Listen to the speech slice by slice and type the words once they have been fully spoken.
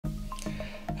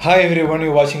Hi everyone,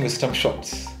 you're watching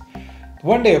WisdomShots.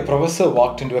 One day a professor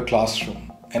walked into a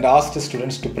classroom and asked the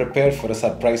students to prepare for a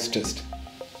surprise test.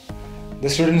 The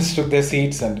students took their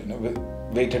seats and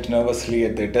waited nervously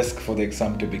at their desk for the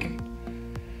exam to begin.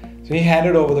 So he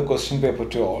handed over the question paper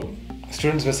to all.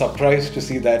 Students were surprised to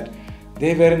see that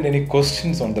there weren't any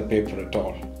questions on the paper at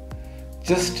all.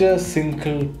 Just a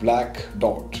single black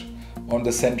dot on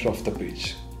the center of the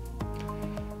page.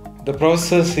 The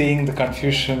professor, seeing the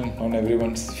confusion on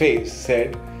everyone's face,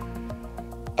 said,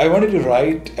 "I wanted to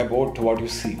write about what you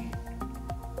see."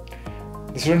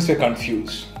 The students were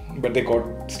confused, but they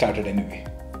got started anyway.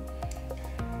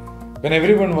 When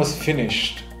everyone was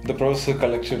finished, the professor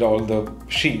collected all the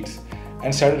sheets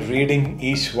and started reading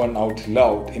each one out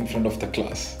loud in front of the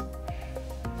class.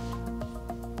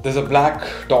 "There's a black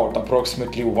dot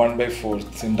approximately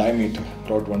 1/4 in diameter,"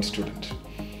 wrote one student.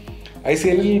 "I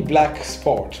see a little black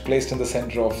spot placed in the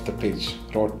center of the page,"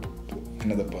 wrote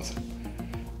another person.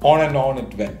 On and on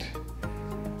it went.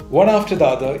 One after the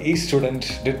other, each student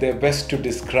did their best to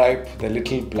describe the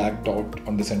little black dot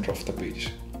on the center of the page.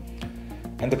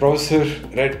 And the professor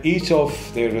read each of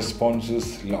their responses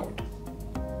loud.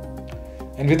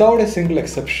 And without a single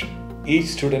exception, each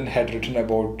student had written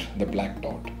about the black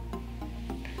dot.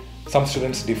 Some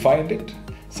students defined it.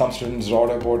 Some students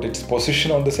wrote about its position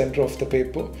on the center of the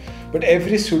paper, but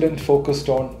every student focused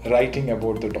on writing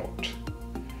about the dot.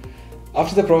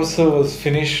 After the professor was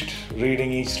finished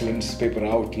reading each student's paper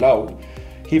out loud,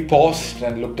 he paused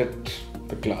and looked at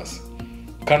the class.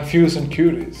 Confused and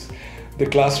curious, the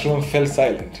classroom fell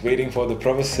silent, waiting for the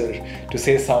professor to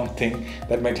say something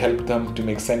that might help them to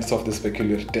make sense of this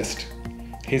peculiar test.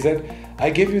 He said, "I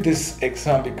gave you this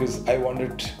exam because I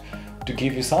wanted to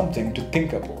give you something to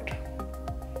think about.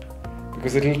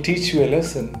 Because it will teach you a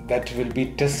lesson that will be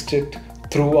tested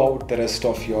throughout the rest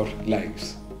of your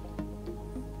lives."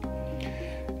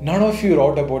 None of you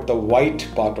wrote about the white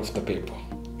part of the paper.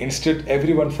 Instead,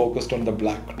 everyone focused on the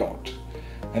black dot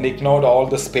and ignored all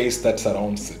the space that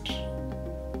surrounds it.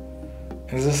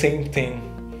 And it's the same thing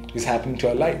is happening to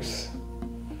our lives.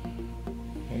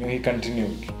 He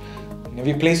continued.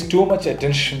 We place too much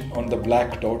attention on the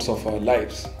black dots of our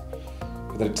lives,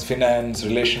 whether it's finance,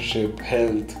 relationship,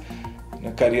 health,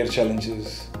 career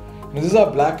challenges. These are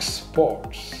black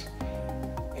spots,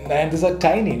 and these are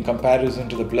tiny in comparison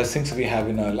to the blessings we have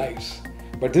in our lives.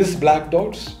 But these black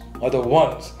dots are the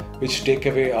ones which take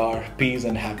away our peace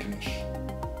and happiness.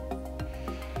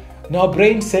 Now, our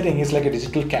brain setting is like a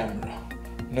digital camera.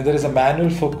 There is a manual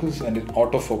focus and an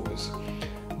autofocus.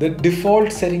 The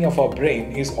default setting of our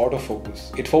brain is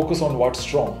autofocus. It focuses on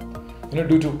what's wrong,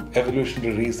 due to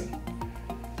evolutionary reason.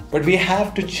 But we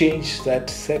have to change that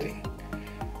setting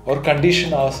or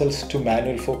condition ourselves to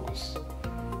manual focus.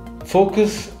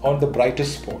 Focus on the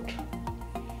brightest spot.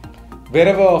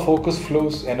 Wherever our focus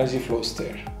flows, energy flows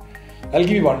there. I'll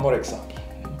give you one more example.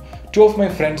 Two of my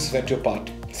friends went to a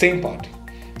party, same party.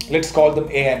 Let's call them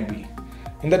A and B.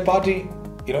 In that party,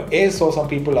 A saw some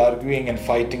people arguing and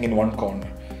fighting in one corner.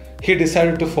 He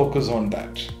decided to focus on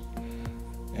that.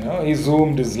 He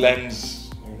zoomed his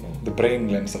lens, the brain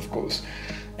lens of course,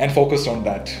 and focused on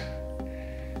that.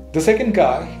 The second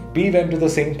guy, B, went to the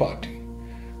same party.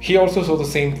 He also saw the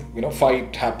same,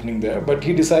 fight happening there, but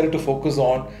he decided to focus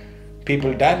on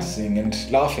people dancing and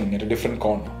laughing at a different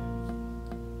corner.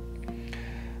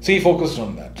 So he focused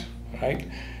on that, right?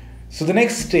 So the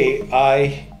next day,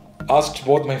 I asked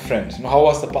both my friends, how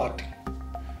was the party?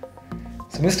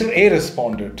 So Mr. A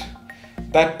responded,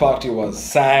 "That party was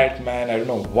sad, man. I don't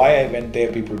know why I went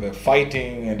there. People were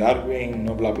fighting and arguing,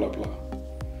 blah, blah, blah."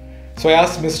 So I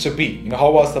asked Mr. B, how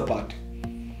was the party?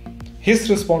 His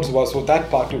response was, "Oh,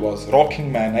 that party was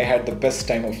rocking, man. I had the best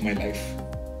time of my life."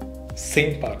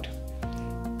 Same party,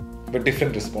 but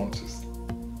different responses.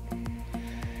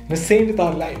 The same with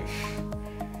our life.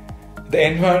 The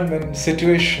environment,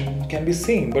 situation can be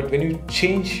same, but when you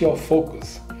change your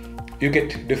focus, you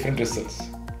get different results.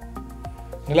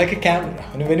 Like a camera,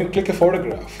 when you click a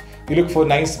photograph, you look for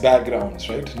nice backgrounds,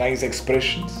 right? Nice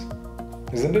expressions,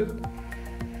 isn't it?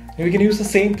 We can use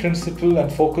the same principle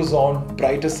and focus on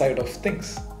brighter side of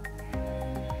things.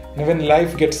 When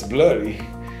life gets blurry,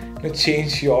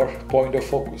 change your point of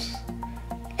focus.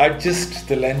 Adjust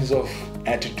the lens of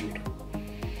attitude.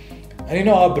 And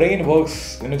our brain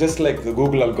works, just like the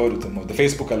Google algorithm or the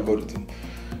Facebook algorithm.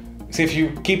 So if you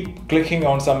keep clicking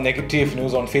on some negative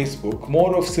news on Facebook,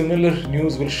 more of similar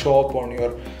news will show up on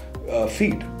your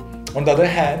feed. On the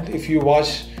other hand, if you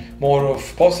watch more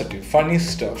of positive, funny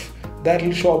stuff, that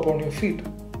will show up on your feed.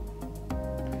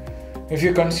 If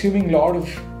you're consuming a lot of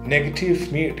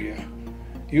negative media,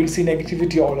 you'll see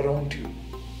negativity all around you.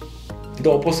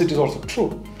 The opposite is also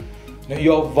true.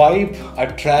 Your vibe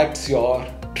attracts your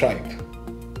tribe.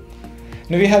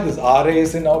 We have this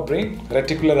RAS in our brain,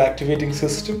 reticular activating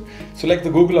system. So like the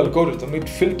Google algorithm, it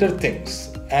filters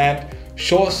things and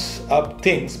shows up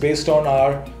things based on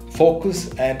our focus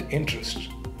and interest.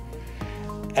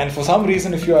 And for some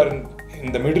reason, if you are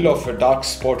in the middle of a dark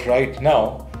spot right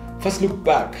now, first look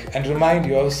back and remind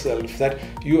yourself that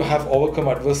you have overcome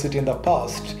adversity in the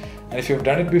past. And if you've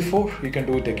done it before, you can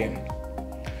do it again.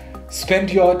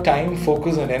 Spend your time,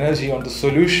 focus and energy on the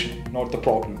solution, not the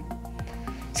problem.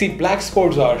 See, black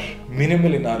spots are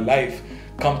minimal in our life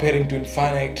comparing to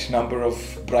infinite number of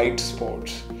bright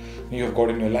spots you have got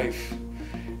in your life.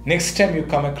 Next time you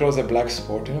come across a black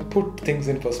spot, put things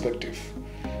in perspective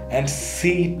and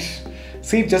see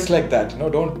it just like that.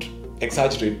 Don't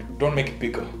exaggerate, don't make it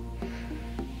bigger.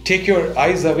 Take your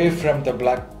eyes away from the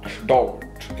black dot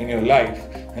in your life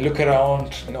and look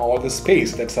around all the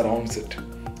space that surrounds it,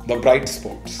 the bright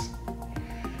spots.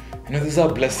 These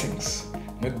are blessings,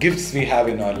 gifts we have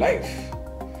in our life,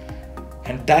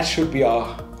 and that should be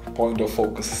our point of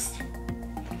focus.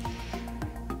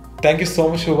 Thank you so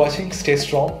much for watching. Stay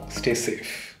strong, stay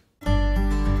safe.